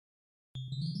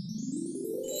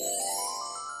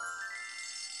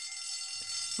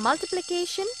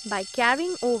Multiplication by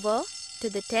carrying over to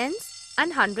the tens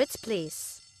and hundreds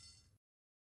place.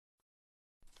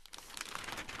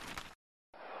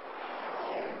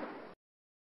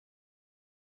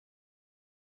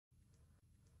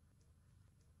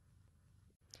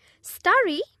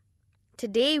 Starry,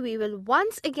 today we will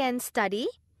once again study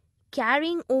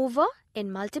carrying over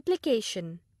in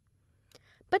multiplication.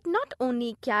 But not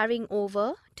only carrying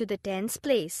over to the tens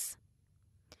place.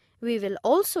 We will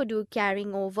also do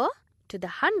carrying over to the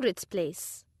hundreds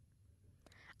place.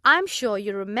 I'm sure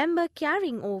you remember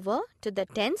carrying over to the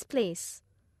tens place.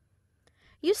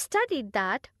 You studied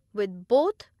that with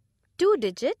both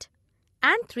 2-digit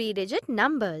and 3-digit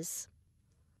numbers.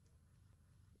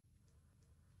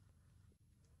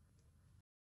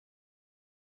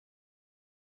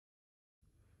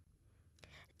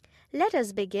 Let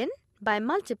us begin by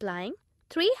multiplying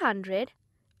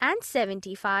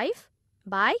 375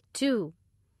 by 2.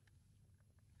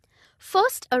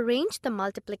 First, arrange the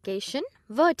multiplication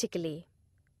vertically.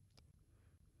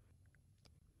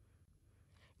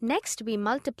 Next, we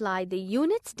multiply the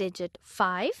units digit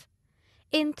 5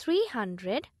 in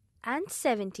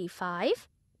 375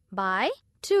 by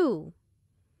 2.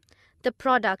 The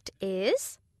product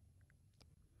is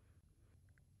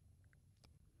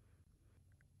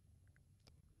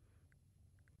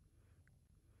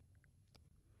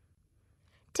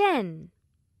 10.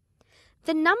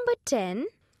 The number 10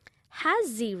 has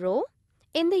 0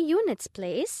 in the units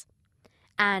place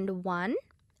and 1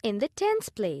 in the tens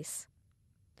place.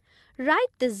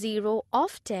 Write the 0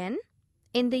 of 10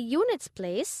 in the units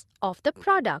place of the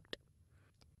product.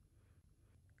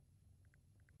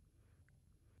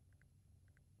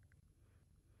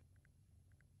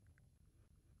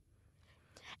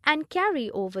 And carry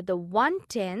over the 1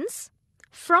 tens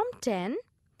from 10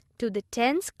 to the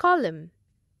tens column.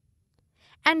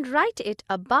 And write it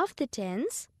above the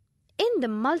tens in the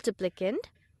multiplicand,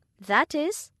 that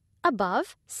is,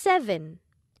 above 7.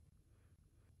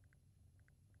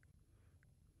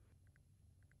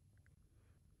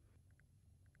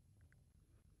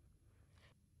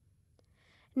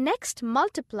 Next,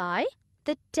 multiply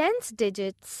the tens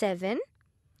digit 7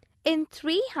 in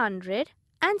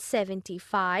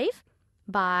 375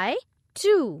 by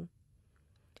 2.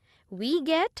 We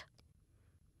get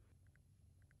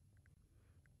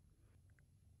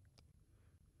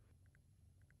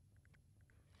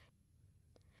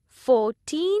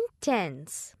 14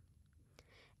 tens.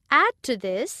 Add to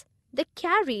this the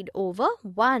carried over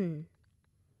 1.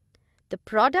 The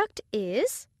product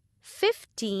is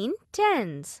 15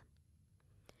 tens.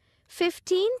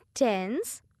 15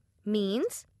 tens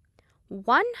means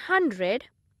 100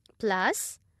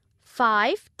 plus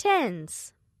 5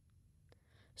 tens.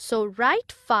 So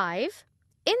write 5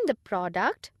 in the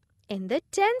product in the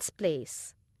tens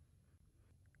place.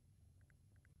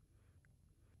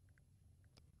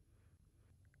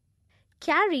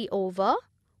 Carry over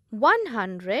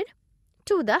 100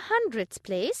 to the hundreds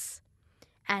place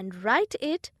and write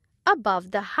it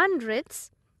above the hundreds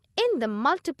in the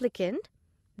multiplicand,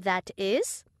 that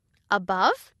is,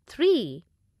 above 3.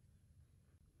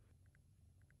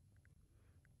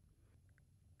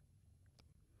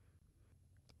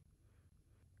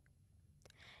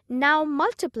 Now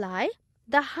multiply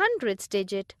the hundreds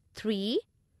digit 3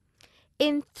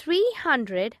 in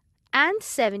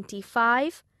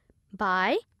 375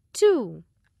 by 2.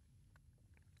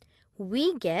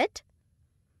 We get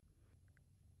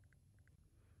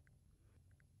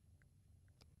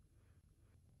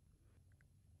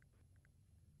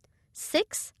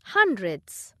 6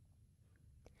 hundredths.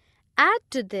 Add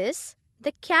to this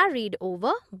the carried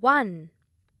over 1.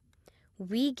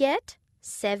 We get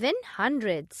 7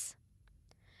 hundredths.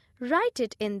 Write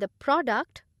it in the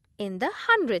product in the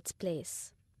hundreds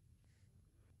place.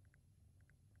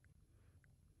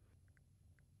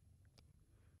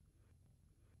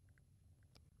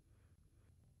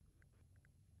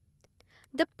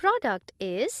 The product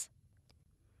is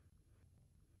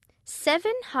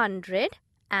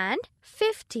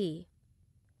 750.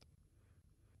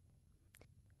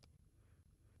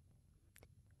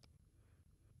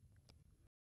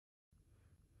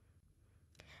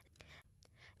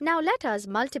 Now let us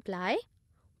multiply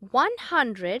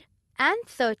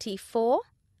 134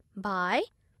 by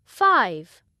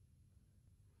 5.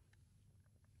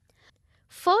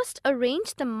 First,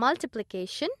 arrange the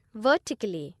multiplication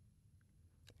vertically.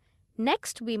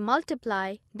 Next, we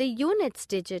multiply the units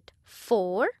digit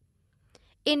 4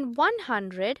 in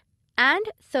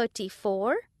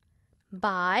 134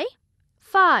 by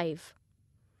 5.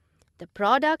 The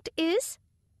product is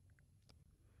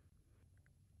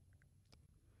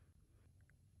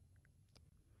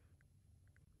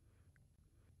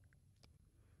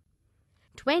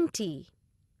 20.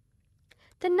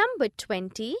 The number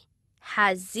 20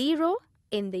 has 0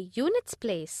 in the units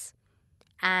place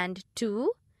and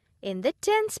 2 in the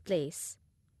tens place.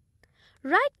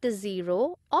 Write the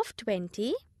 0 of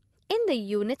 20 in the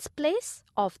units place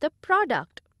of the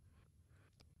product.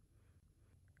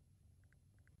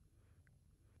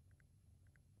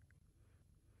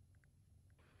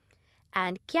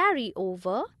 And carry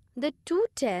over the two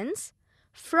tens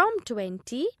from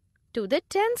 20 to the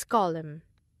tens column.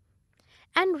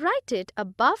 And write it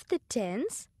above the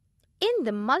tens in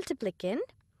the multiplicand,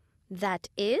 that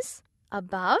is,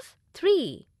 above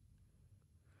 3.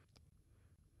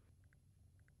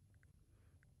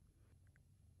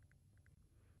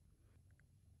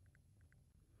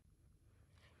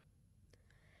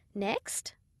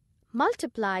 Next,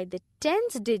 multiply the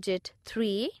tens digit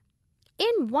 3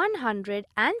 in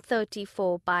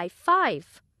 134 by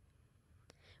 5.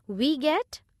 We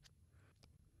get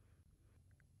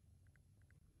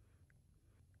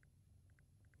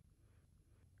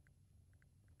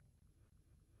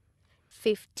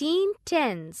 15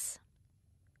 tens.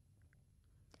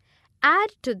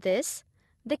 Add to this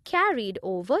the carried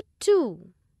over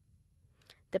 2.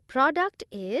 The product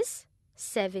is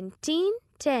 17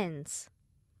 tens.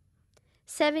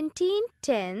 17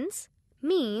 tens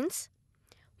means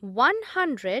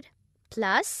 100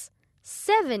 plus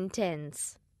 7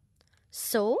 tens.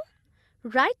 So,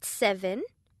 write 7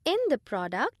 in the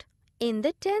product in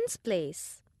the tens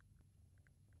place.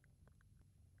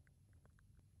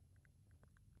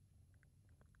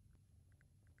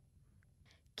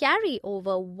 Carry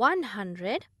over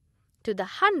 100 to the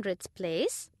hundreds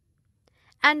place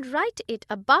and write it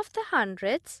above the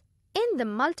hundreds in the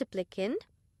multiplicand,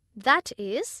 that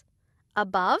is,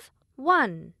 above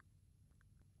 1.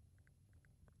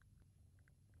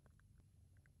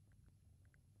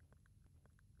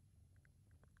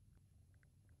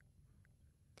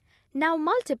 Now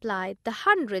multiply the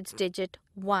hundreds digit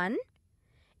 1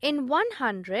 in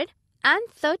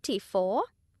 134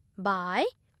 by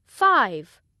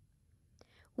 5.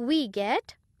 We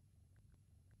get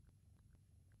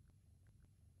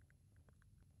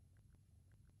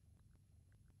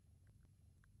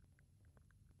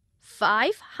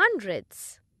 5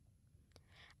 hundredths.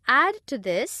 Add to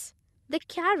this the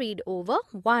carried over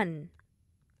 1.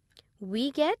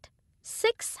 We get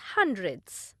 6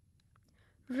 hundredths.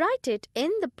 Write it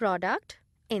in the product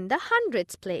in the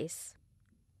hundreds place.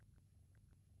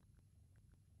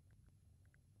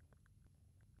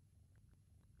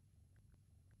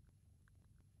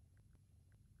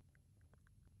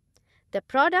 The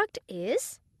product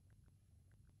is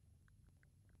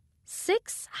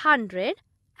 670.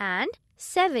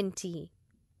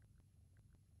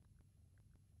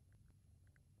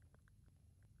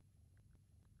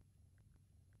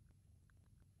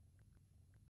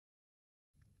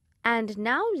 And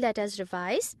now let us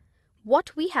revise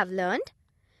what we have learned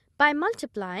by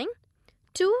multiplying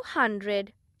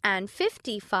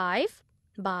 255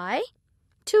 by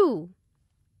 2.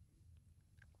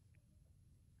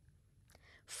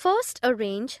 First,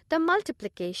 arrange the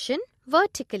multiplication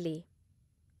vertically.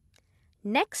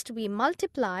 Next, we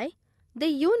multiply the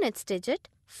units digit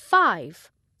 5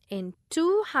 in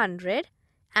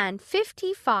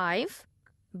 255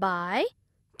 by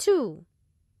 2.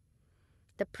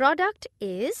 The product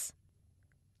is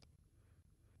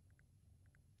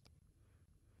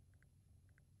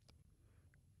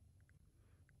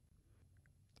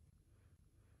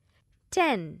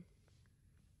 10.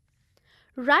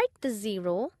 Write the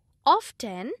 0 of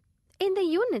 10 in the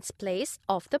units place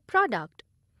of the product.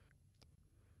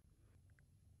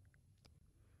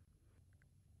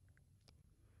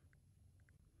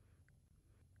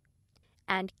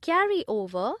 And carry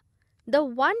over the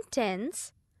 1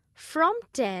 tens from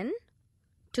 10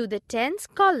 to the tens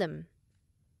column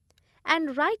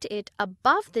and write it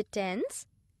above the tens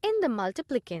in the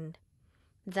multiplicand,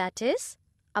 that is,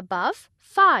 above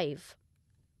 5.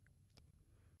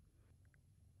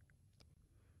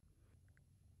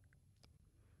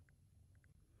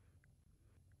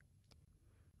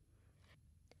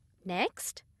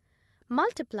 Next,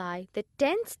 multiply the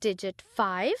tens digit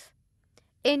 5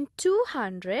 in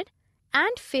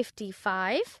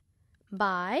 255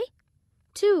 by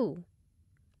 2.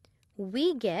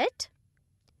 We get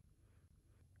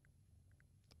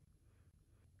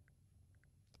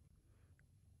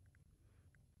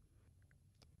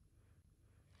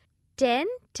 10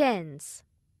 tens.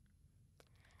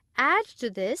 Add to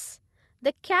this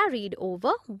the carried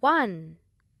over 1.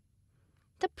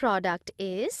 The product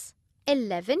is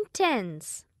 11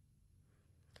 tens.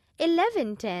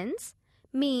 11 tens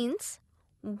means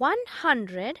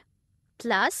 100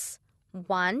 plus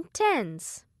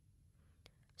 1/10.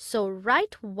 So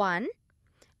write 1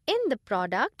 in the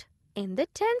product in the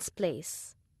tens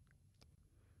place.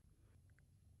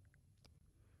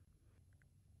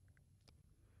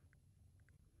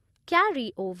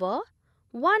 Carry over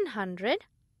 100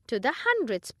 to the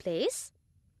hundreds place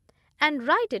and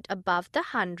write it above the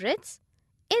hundreds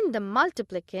in the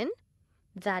multiplicand,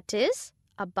 that is,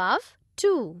 above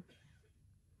 2.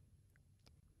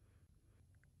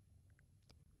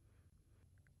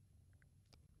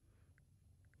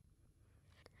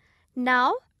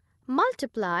 Now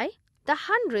multiply the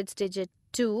hundreds digit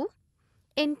 2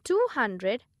 in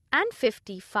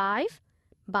 255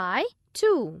 by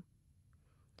 2.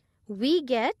 We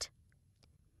get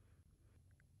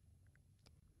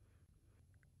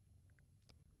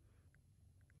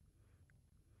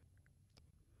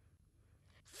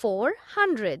 4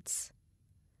 hundredths.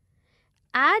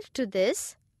 Add to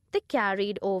this the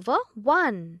carried over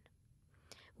 1.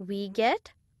 We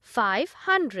get 5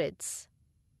 hundredths.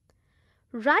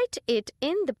 Write it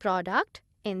in the product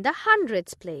in the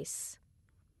hundreds place.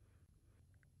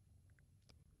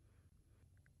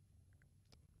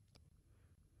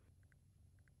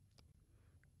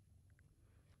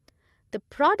 The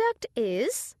product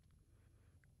is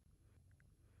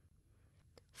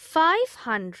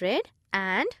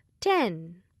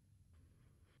 510.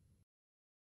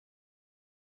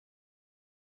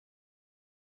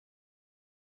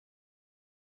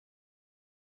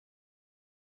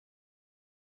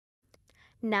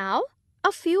 Now,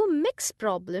 a few mixed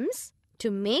problems to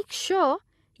make sure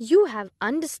you have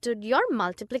understood your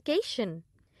multiplication.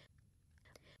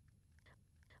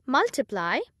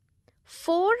 Multiply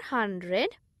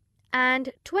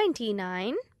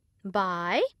 429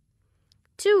 by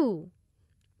 2.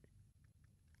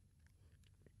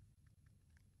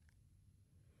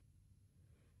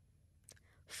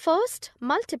 First,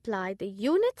 multiply the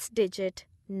units digit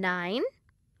 9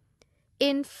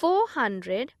 in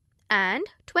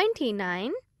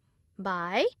 429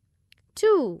 by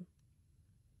 2.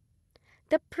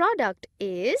 The product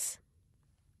is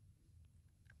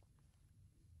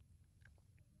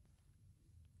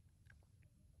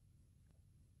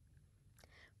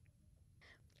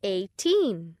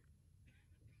 18.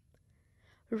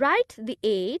 Write the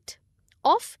 8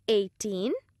 of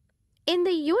 18 in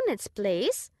the units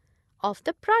place of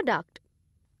the product.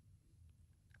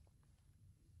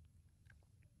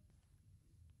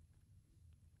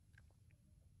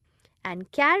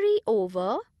 And carry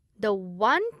over the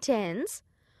 1/10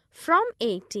 from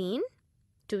 18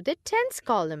 to the tens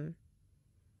column.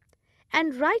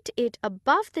 And write it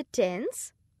above the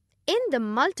tens in the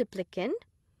multiplicand,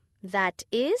 that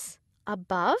is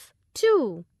above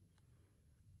 2.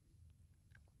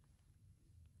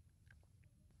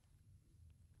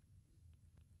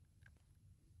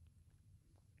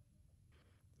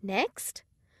 Next,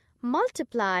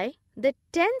 multiply the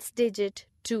tens digit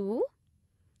 2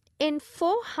 in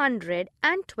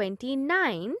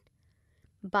 429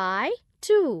 by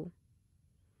 2.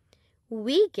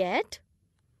 We get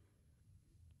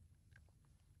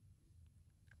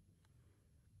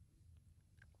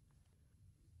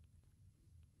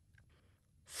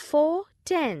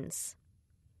 4/10.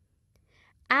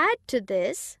 Add to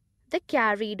this the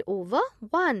carried over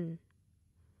 1.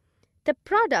 The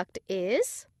product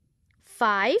is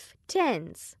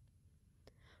 5/10.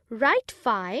 Write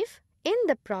 5 in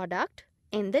the product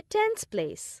in the tens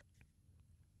place.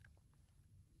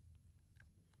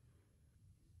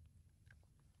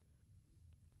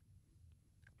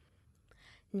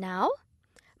 Now,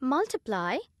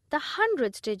 multiply the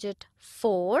hundreds digit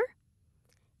 4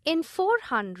 in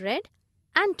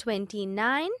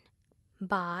 429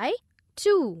 by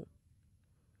 2.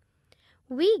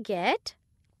 We get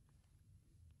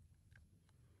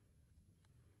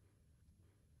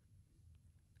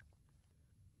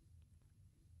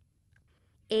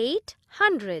 8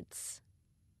 hundredths.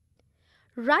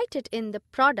 Write it in the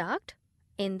product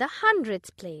in the hundreds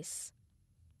place.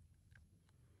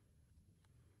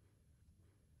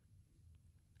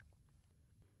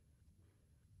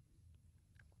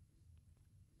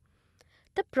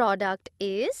 The product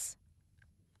is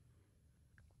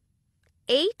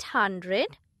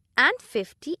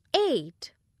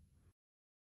 858.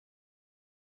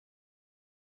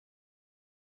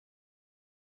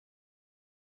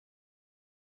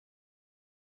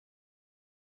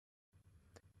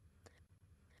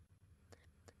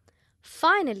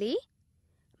 Finally,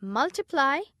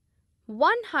 multiply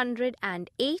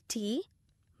 180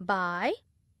 by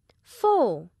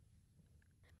 4.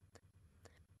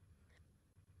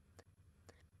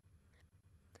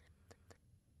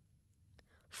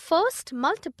 First,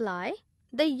 multiply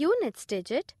the units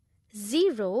digit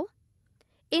 0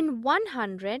 in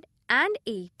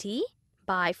 180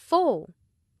 by 4.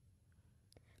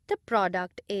 The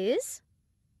product is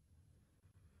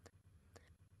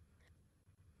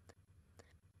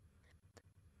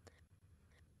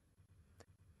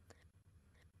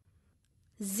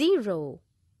 0.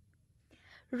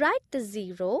 Write the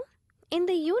 0 in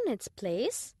the units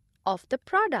place of the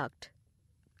product.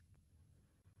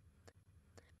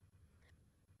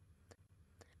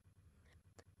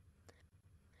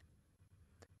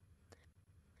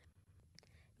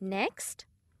 Next,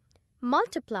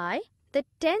 multiply the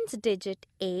tens digit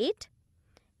 8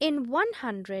 in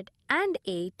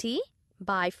 180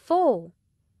 by 4.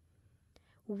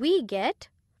 We get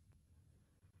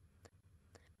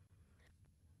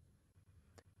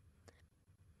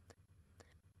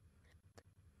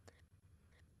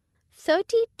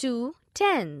 32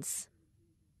 tens.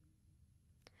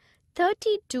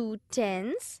 32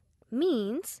 tens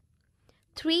means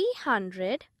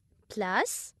 300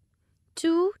 plus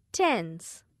 2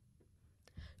 tens.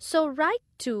 So write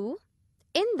 2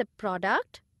 in the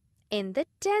product in the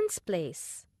tens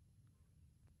place.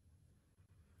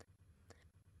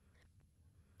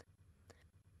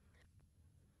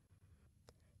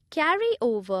 Carry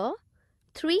over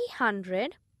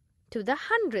 300 to the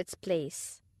hundreds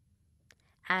place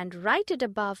and write it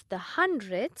above the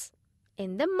hundreds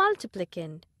in the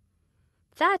multiplicand.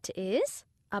 That is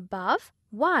above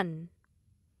 1.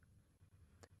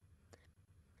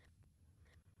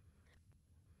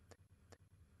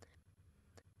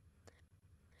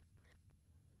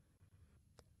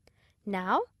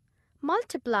 Now,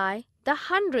 multiply the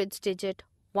hundreds digit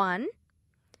 1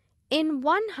 in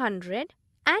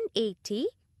 180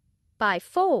 by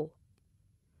 4.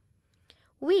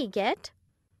 We get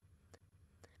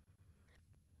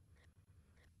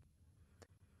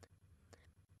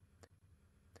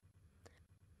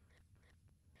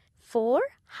 4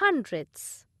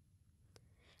 hundredths.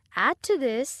 Add to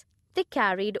this the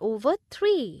carried over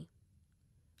 3.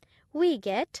 We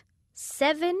get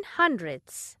 7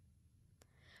 hundredths.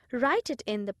 Write it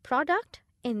in the product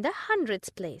in the hundreds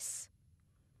place.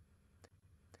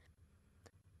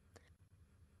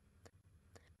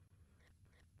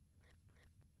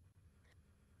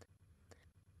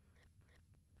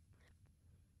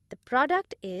 The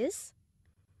product is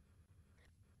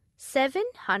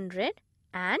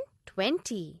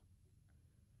 720.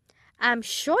 I'm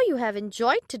sure you have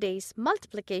enjoyed today's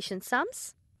multiplication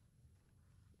sums.